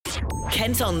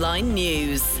Kent Online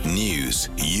News. News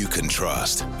you can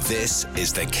trust. This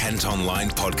is the Kent Online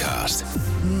Podcast.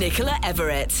 Nicola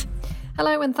Everett.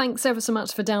 Hello and thanks ever so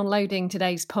much for downloading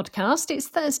today's podcast. It's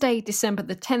Thursday, December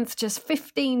the 10th, just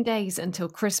 15 days until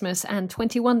Christmas and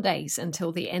 21 days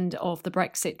until the end of the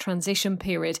Brexit transition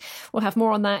period. We'll have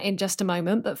more on that in just a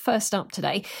moment, but first up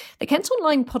today, the Kent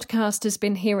Online podcast has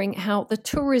been hearing how the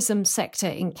tourism sector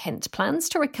in Kent plans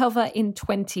to recover in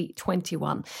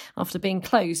 2021 after being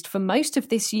closed for most of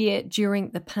this year during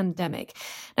the pandemic.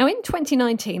 Now, in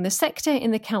 2019, the sector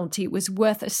in the county was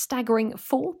worth a staggering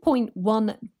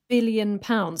 £4.1 billion,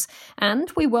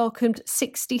 and we welcomed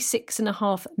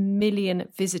 66.5 million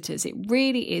visitors. It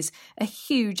really is a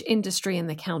huge industry in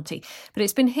the county, but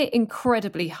it's been hit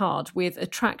incredibly hard with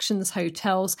attractions,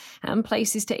 hotels and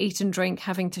places to eat and drink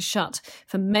having to shut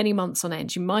for many months on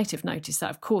end. You might have noticed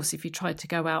that, of course, if you tried to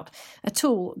go out at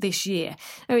all this year.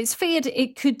 Now, it's feared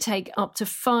it could take up to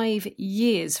 5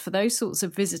 years for those sorts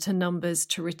of visitor numbers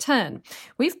to return.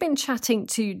 We've been chatting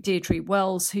to Deirdre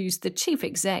Wells, who's the chief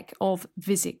exec of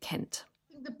Visit Kent.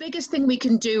 The biggest thing we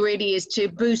can do really is to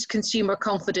boost consumer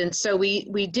confidence. So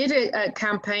we did a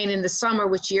campaign in the summer,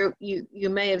 which you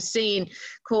may have seen,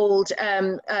 called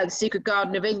The Secret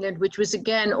Garden of England, which was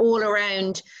again all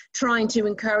around trying to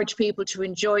encourage people to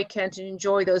enjoy Kent and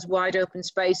enjoy those wide open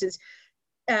spaces.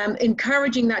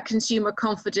 Encouraging that consumer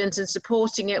confidence and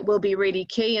supporting it will be really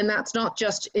key. And that's not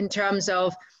just in terms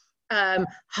of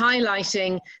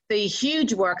highlighting the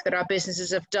huge work that our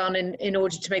businesses have done in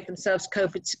order to make themselves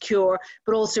COVID secure,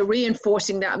 but also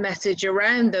reinforcing that message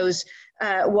around those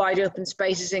wide open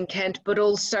spaces in Kent, but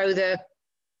also the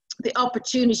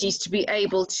opportunities to be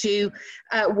able to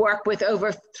work with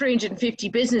over 350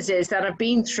 businesses that have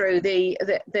been through the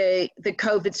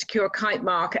COVID secure kite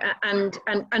mark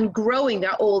and growing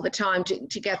that all the time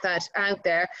to get that out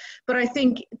there. But I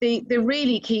think the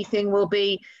really key thing will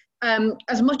be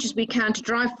as much as we can to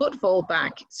drive footfall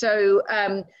back. So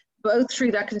both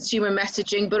through that consumer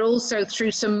messaging, but also through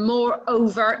some more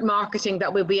overt marketing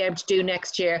that we'll be able to do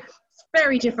next year. It's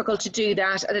very difficult to do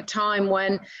that at a time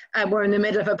when we're in the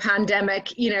middle of a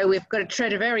pandemic. You know, we've got to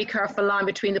tread a very careful line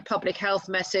between the public health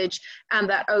message and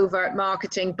that overt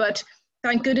marketing. But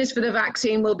thank goodness for the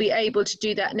vaccine, we'll be able to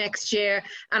do that next year,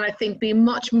 and I think be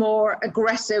much more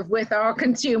aggressive with our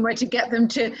consumer to get them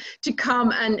to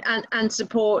come and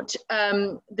support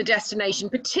the destination,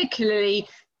 particularly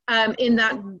in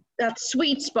that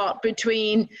sweet spot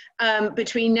between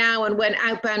now and when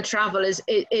outbound travel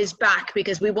is back,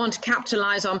 because we want to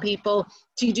capitalise on people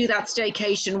to do that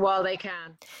staycation while they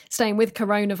can. Staying with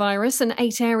coronavirus, and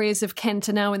 8 areas of Kent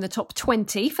are now in the top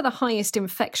 20 for the highest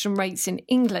infection rates in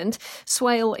England.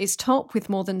 Swale is top with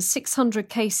more than 600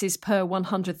 cases per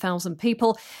 100,000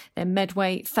 people. Then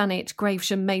Medway, Thanet,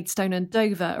 Gravesham, Maidstone and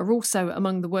Dover are also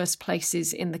among the worst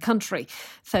places in the country.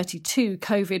 32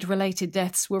 COVID-related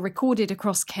deaths were recorded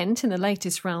across Kent in the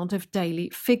latest round of daily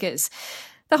figures.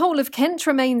 The whole of Kent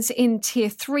remains in Tier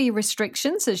 3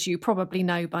 restrictions, as you probably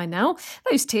know by now.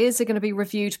 Those tiers are going to be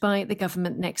reviewed by the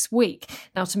government next week.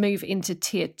 Now, to move into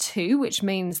Tier 2, which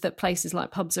means that places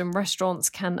like pubs and restaurants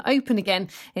can open again,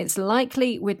 it's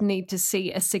likely we'd need to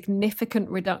see a significant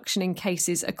reduction in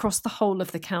cases across the whole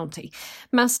of the county.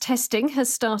 Mass testing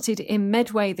has started in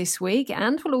Medway this week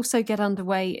and will also get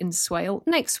underway in Swale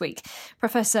next week.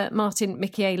 Professor Martin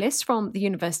Michaelis from the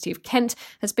University of Kent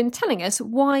has been telling us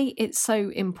why it's so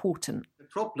important. The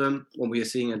problem, what we are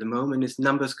seeing at the moment, is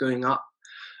numbers going up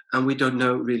and we don't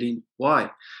know really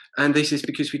why. And this is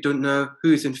because we don't know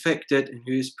who is infected and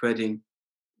who is spreading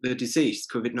the disease,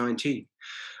 COVID-19.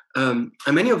 And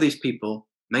many of these people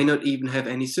may not even have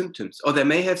any symptoms, or they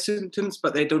may have symptoms,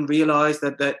 but they don't realize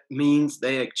that means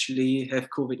they actually have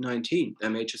COVID-19. They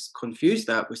may just confuse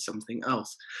that with something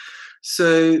else.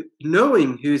 So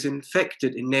knowing who is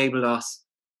infected enables us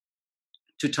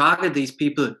to target these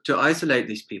people, to isolate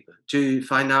these people, to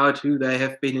find out who they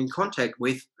have been in contact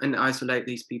with and isolate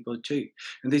these people too.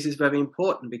 And this is very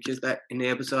important because that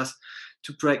enables us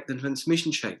to break the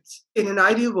transmission chains. In an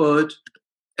ideal world,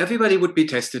 everybody would be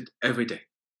tested every day.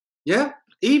 Yeah?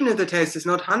 Even if the test is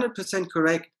not 100%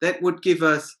 correct, that would give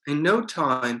us in no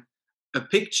time a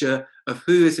picture of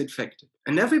who is infected.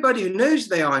 And everybody who knows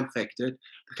they are infected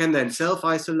can then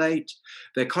self-isolate,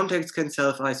 their contacts can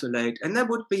self-isolate, and that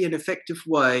would be an effective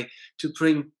way to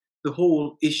bring the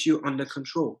whole issue under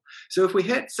control. So if we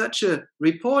had such a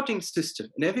reporting system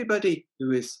and everybody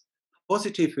who is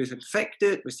positive, who is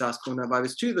infected with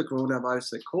SARS-CoV-2, the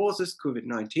coronavirus that causes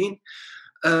COVID-19,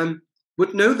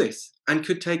 would know this and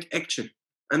could take action.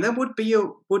 And that would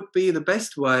be the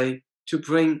best way to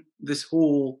bring this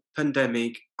whole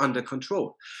pandemic under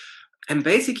control. And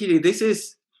basically, this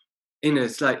is in a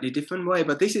slightly different way.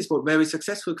 But this is what very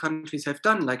successful countries have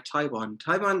done, like Taiwan.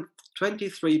 Taiwan,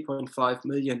 23.5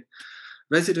 million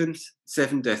residents,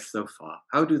 7 deaths so far.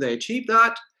 How do they achieve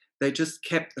that? They just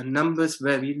kept the numbers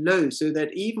very low, so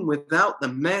that even without the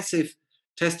massive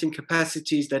testing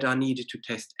capacities that are needed to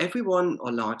test everyone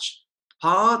or large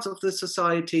parts of the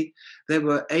society, they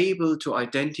were able to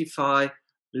identify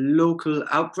local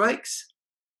outbreaks,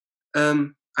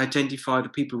 identify the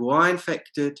people who are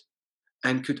infected,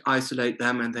 and could isolate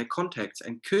them and their contacts,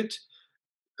 and could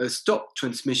stop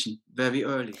transmission very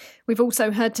early. We've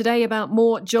also heard today about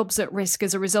more jobs at risk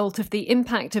as a result of the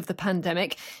impact of the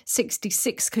pandemic.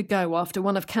 66 could go after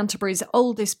one of Canterbury's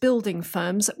oldest building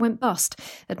firms went bust.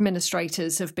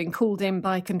 Administrators have been called in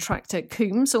by contractor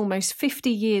Coombs almost 50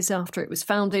 years after it was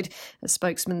founded. A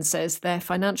spokesman says their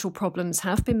financial problems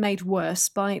have been made worse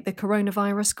by the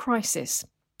coronavirus crisis.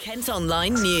 Kent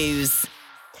Online News.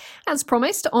 As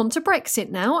promised, on to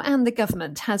Brexit now, and the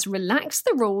government has relaxed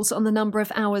the rules on the number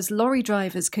of hours lorry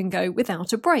drivers can go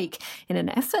without a break in an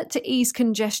effort to ease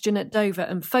congestion at Dover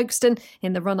and Folkestone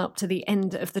in the run-up to the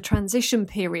end of the transition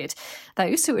period.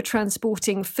 Those who are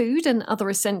transporting food and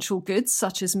other essential goods,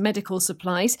 such as medical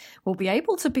supplies, will be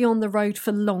able to be on the road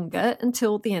for longer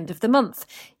until the end of the month.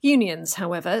 Unions,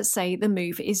 however, say the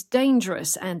move is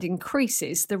dangerous and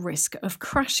increases the risk of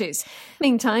crashes.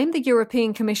 Meantime, the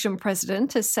European Commission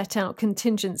President has set out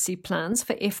contingency plans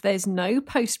for if there's no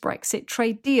post-Brexit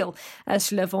trade deal.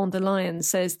 Ursula von der Leyen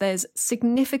says there's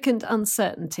significant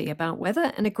uncertainty about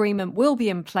whether an agreement will be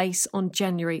in place on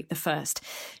January the 1st.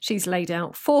 She's laid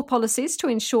out 4 policies to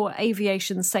ensure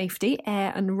aviation safety,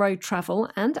 air and road travel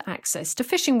and access to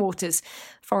fishing waters.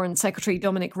 Foreign Secretary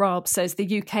Dominic Raab says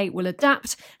the UK will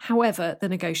adapt, however the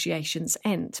negotiations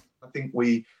end. I think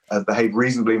we behave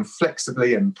reasonably and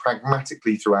flexibly and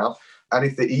pragmatically throughout. And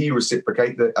if the EU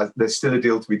reciprocate, there's still a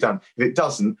deal to be done. If it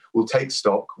doesn't, we'll take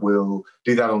stock, we'll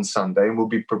do that on Sunday, and we'll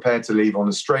be prepared to leave on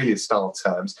Australia-style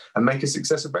terms and make a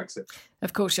success of Brexit.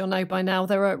 Of course, you'll know by now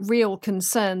there are real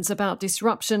concerns about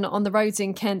disruption on the roads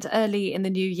in Kent early in the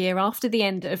new year after the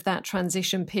end of that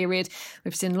transition period.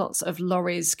 We've seen lots of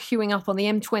lorries queuing up on the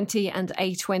M20 and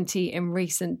A20 in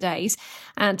recent days.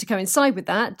 And to coincide with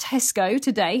that, Tesco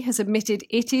today has admitted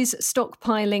it is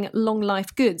stockpiling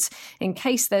long-life goods in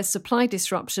case there's supply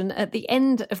disruption at the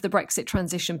end of the Brexit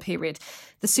transition period.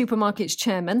 The supermarket's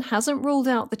chairman hasn't ruled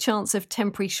out the chance of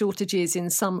temporary shortages in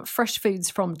some fresh foods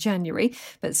from January,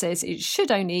 but says it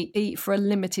should only be for a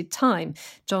limited time.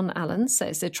 John Allen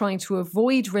says they're trying to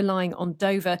avoid relying on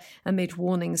Dover amid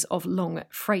warnings of long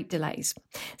freight delays.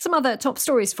 Some other top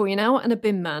stories for you now, and a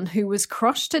bin man who was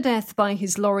crushed to death by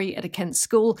his lorry at a Kent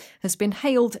school has been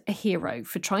hailed a hero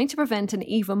for trying to prevent an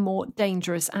even more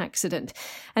dangerous accident.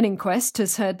 An inquest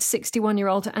has heard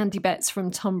 61-year-old Andy Betts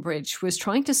from Tunbridge was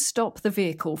trying to stop the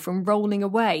vehicle from rolling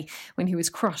away when he was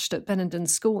crushed at Benenden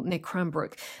School near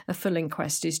Cranbrook. A full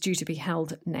inquest is due to be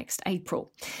held next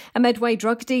April. A Medway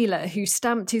drug dealer who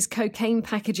stamped his cocaine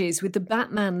packages with the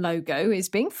Batman logo is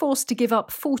being forced to give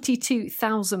up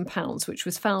 £42,000, which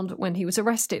was found when he was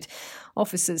arrested.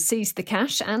 Officers seized the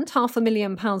cash and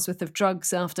 £500,000 worth of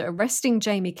drugs after arresting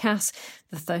Jamie Cass.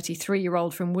 The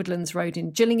 33-year-old from Woodlands Road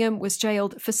in Gillingham was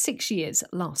jailed for 6 years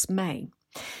last May.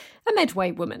 A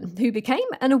Medway woman who became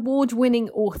an award-winning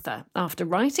author after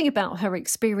writing about her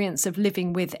experience of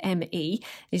living with ME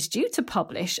is due to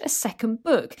publish a second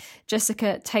book.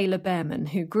 Jessica Taylor Behrman,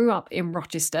 who grew up in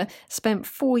Rochester, spent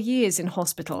 4 years in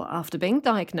hospital after being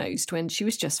diagnosed when she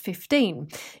was just 15.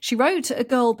 She wrote A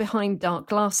Girl Behind Dark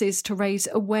Glasses to raise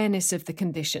awareness of the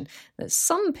condition that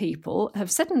some people have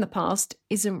said in the past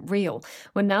isn't real.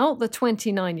 Well, now the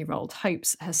 29-year-old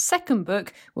hopes her second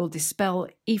book will dispel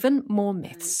even more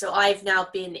myths. So I've now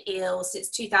been ill since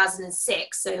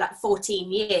 2006, so like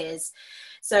 14 years.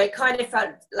 So it kind of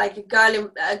felt like A Girl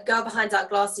Behind Dark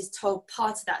Glasses told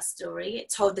part of that story.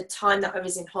 It told the time that I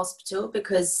was in hospital,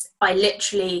 because I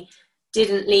literally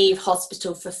didn't leave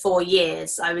hospital for 4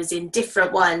 years. I was in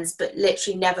different ones, but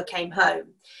literally never came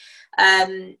home.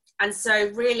 And so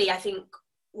really, I think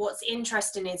what's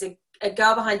interesting is A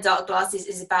Girl Behind Dark Glasses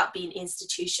is about being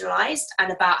institutionalized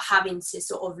and about having to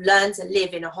sort of learn to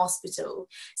live in a hospital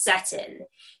setting.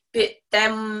 But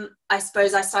then I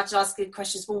suppose I started asking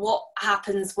questions, well, what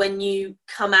happens when you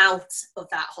come out of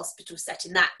that hospital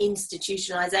setting, that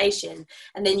institutionalization,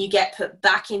 and then you get put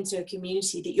back into a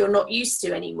community that you're not used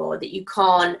to anymore, that you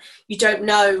don't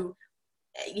know,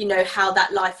 how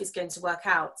that life is going to work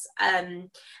out. And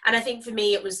I think for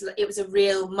me, it was a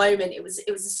real moment. It was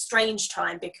a strange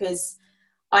time, because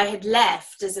I had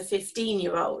left as a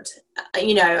 15-year-old,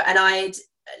 and I had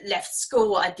left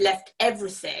school, I'd left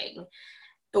everything.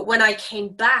 But when I came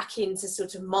back into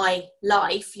sort of my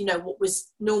life, you know, what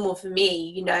was normal for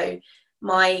me, you know,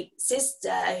 my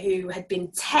sister, who had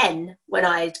been 10 when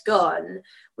I had gone,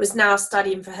 was now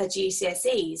studying for her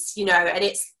GCSEs, you know, and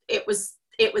it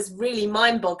was really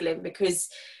mind-boggling, because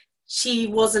she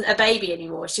wasn't a baby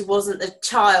anymore. She wasn't a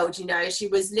child, you know. She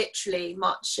was literally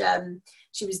much,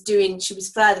 she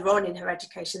was further on in her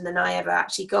education than I ever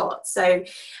actually got. So,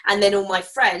 and then all my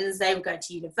friends, they were going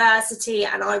to university,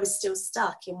 and I was still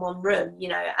stuck in one room, you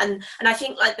know. And I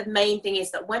think, like, the main thing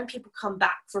is that when people come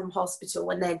back from hospital,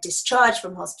 when they're discharged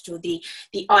from hospital, the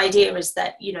idea is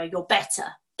that, you know, you're better.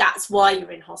 That's why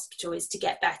you're in hospital, is to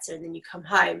get better, and then you come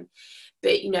home.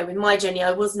 But, you know, in my journey,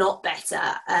 I was not better.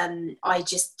 I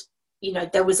just, you know,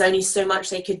 there was only so much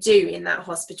they could do in that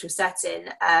hospital setting.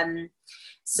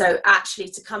 So actually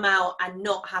to come out and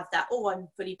not have that, oh, I'm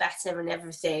fully better and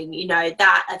everything, you know,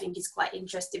 that I think is quite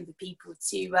interesting for people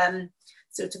to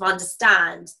sort of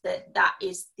understand that that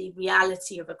is the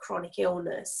reality of a chronic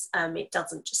illness. It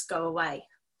doesn't just go away.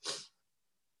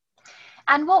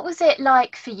 And what was it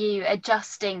like for you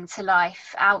adjusting to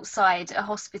life outside a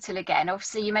hospital again?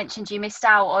 Obviously, you mentioned you missed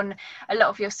out on a lot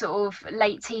of your sort of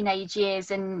late teenage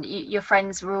years, and your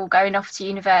friends were all going off to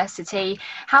university.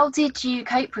 How did you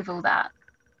cope with all that?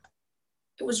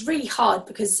 It was really hard,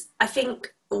 because I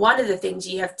think one of the things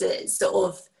you have to sort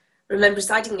of remember is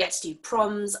I didn't get to do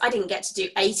proms, I didn't get to do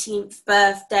 18th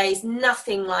birthdays,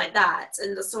 nothing like that.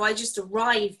 And so I just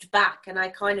arrived back, and I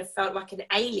kind of felt like an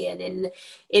alien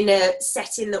in a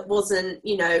setting that wasn't,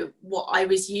 you know, what I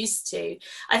was used to.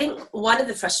 I think one of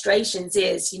the frustrations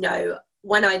is, you know,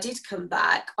 when I did come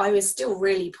back, I was still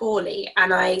really poorly,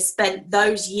 and I spent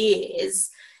those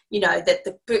years, you know, that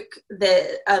the book,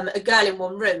 A Girl in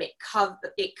One Room,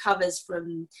 it covers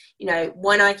from, you know,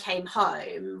 when I came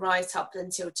home right up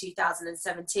until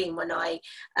 2017, when I,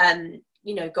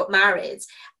 you know, got married.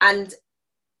 And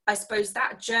I suppose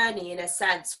that journey, in a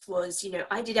sense, was, you know,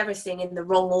 I did everything in the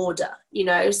wrong order, you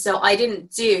know, so I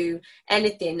didn't do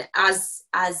anything as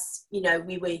you know,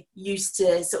 we were used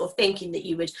to sort of thinking that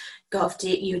you would go off to,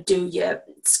 you would do your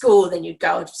school, then you'd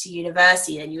go off to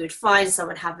university, then you would find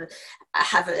someone,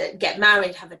 get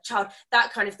married, have a child,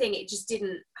 that kind of thing. It just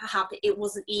didn't happen. It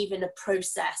wasn't even a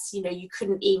process, you know, you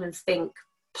couldn't even think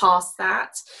past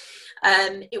that.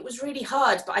 It was really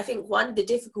hard, but I think one of the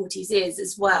difficulties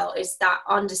is that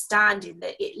understanding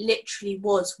that it literally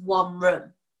was one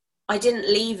room. I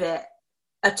didn't leave it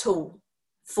at all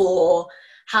for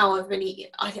however many,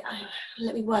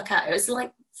 let me work out, it was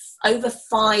like over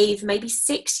 5, maybe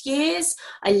 6 years.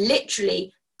 I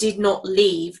literally did not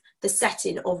leave the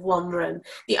setting of one room.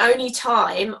 The only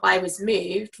time I was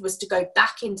moved was to go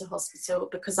back into hospital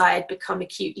because I had become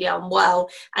acutely unwell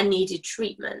and needed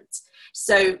treatment.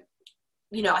 So,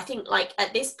 you know, I think, like,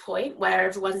 at this point where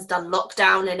everyone's done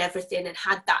lockdown and everything and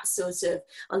had that sort of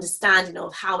understanding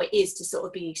of how it is to sort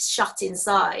of be shut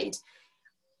inside,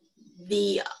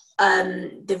 the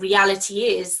reality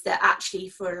is that actually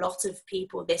for a lot of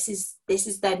people, this is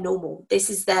their normal, this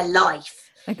is their life.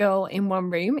 A Girl in One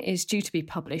Room is due to be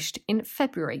published in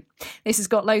February. This has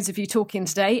got loads of you talking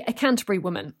today. A Canterbury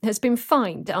woman has been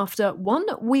fined after one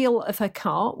wheel of her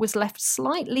car was left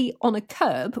slightly on a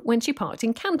curb when she parked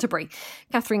in Canterbury.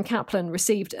 Catherine Kaplan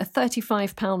received a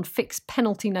 £35 fixed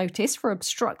penalty notice for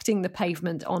obstructing the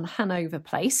pavement on Hanover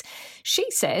Place. She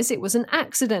says it was an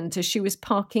accident as she was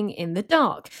parking in the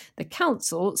dark. The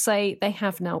council say they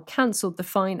have now cancelled the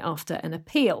fine after an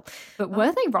appeal. But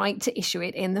were they right to issue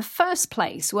it in the first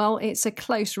place? Well, it's a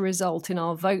close result in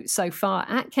our vote so far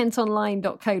at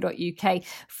kentonline.co.uk.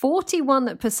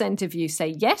 41% of you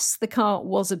say yes, the car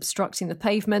was obstructing the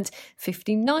pavement.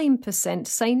 59%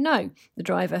 say no. The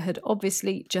driver had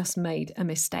obviously just made a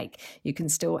mistake. You can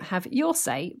still have your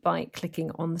say by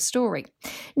clicking on the story.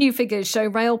 New figures show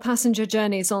rail passenger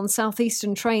journeys on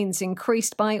southeastern trains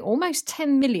increased by almost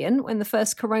 10 million when the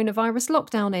first coronavirus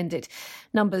lockdown ended.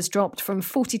 Numbers dropped from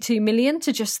 42 million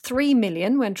to just 3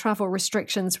 million when travel restrictions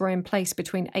were in place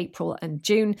between April and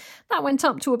June. That went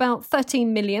up to about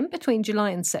 13 million between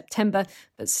July and September,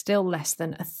 but still less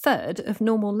than a third of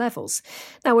normal levels.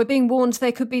 Now, we're being warned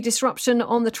there could be disruption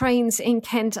on the trains in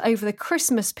Kent over the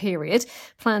Christmas period.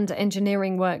 Planned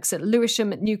engineering works at Lewisham,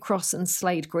 New Cross and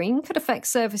Slade Green could affect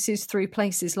services through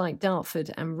places like Dartford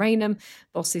and Rainham.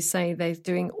 Bosses say they're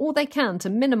doing all they can to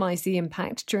minimise the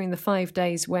impact during the 5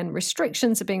 days when restrictions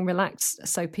restrictions are being relaxed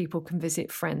so people can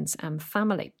visit friends and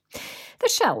family. The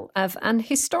shell of an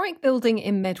historic building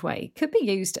in Medway could be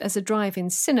used as a drive-in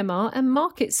cinema and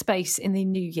market space in the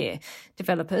new year.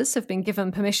 Developers have been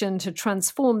given permission to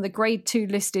transform the Grade 2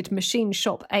 listed Machine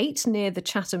Shop 8 near the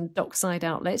Chatham Dockside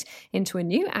outlet into a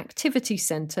new activity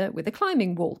centre with a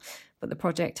climbing wall. But the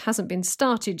project hasn't been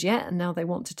started yet, and now they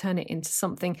want to turn it into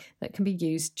something that can be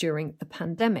used during the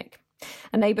pandemic.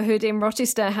 A neighbourhood in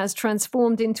Rochester has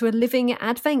transformed into a living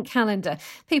advent calendar.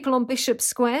 People on Bishop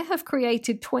Square have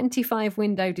created 25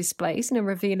 window displays and are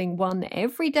revealing one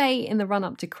every day in the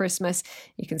run-up to Christmas.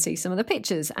 You can see some of the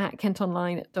pictures at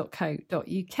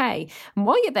kentonline.co.uk. And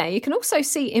while you're there, you can also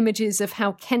see images of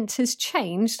how Kent has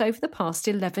changed over the past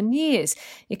 11 years.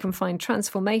 You can find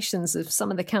transformations of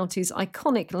some of the county's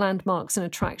iconic landmarks and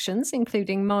attractions,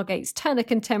 including Margate's Turner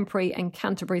Contemporary and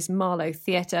Canterbury's Marlow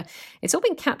Theatre. It's all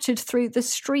been captured through the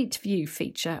Street View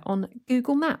feature on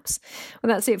Google Maps.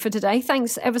 Well, that's it for today.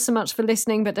 Thanks ever so much for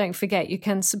listening, but don't forget you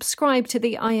can subscribe to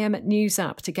the IM News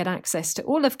app to get access to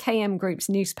all of KM Group's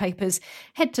newspapers.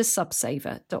 Head to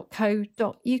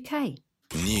subsaver.co.uk.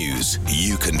 News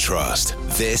you can trust.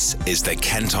 This is the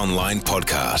Kent Online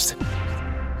Podcast.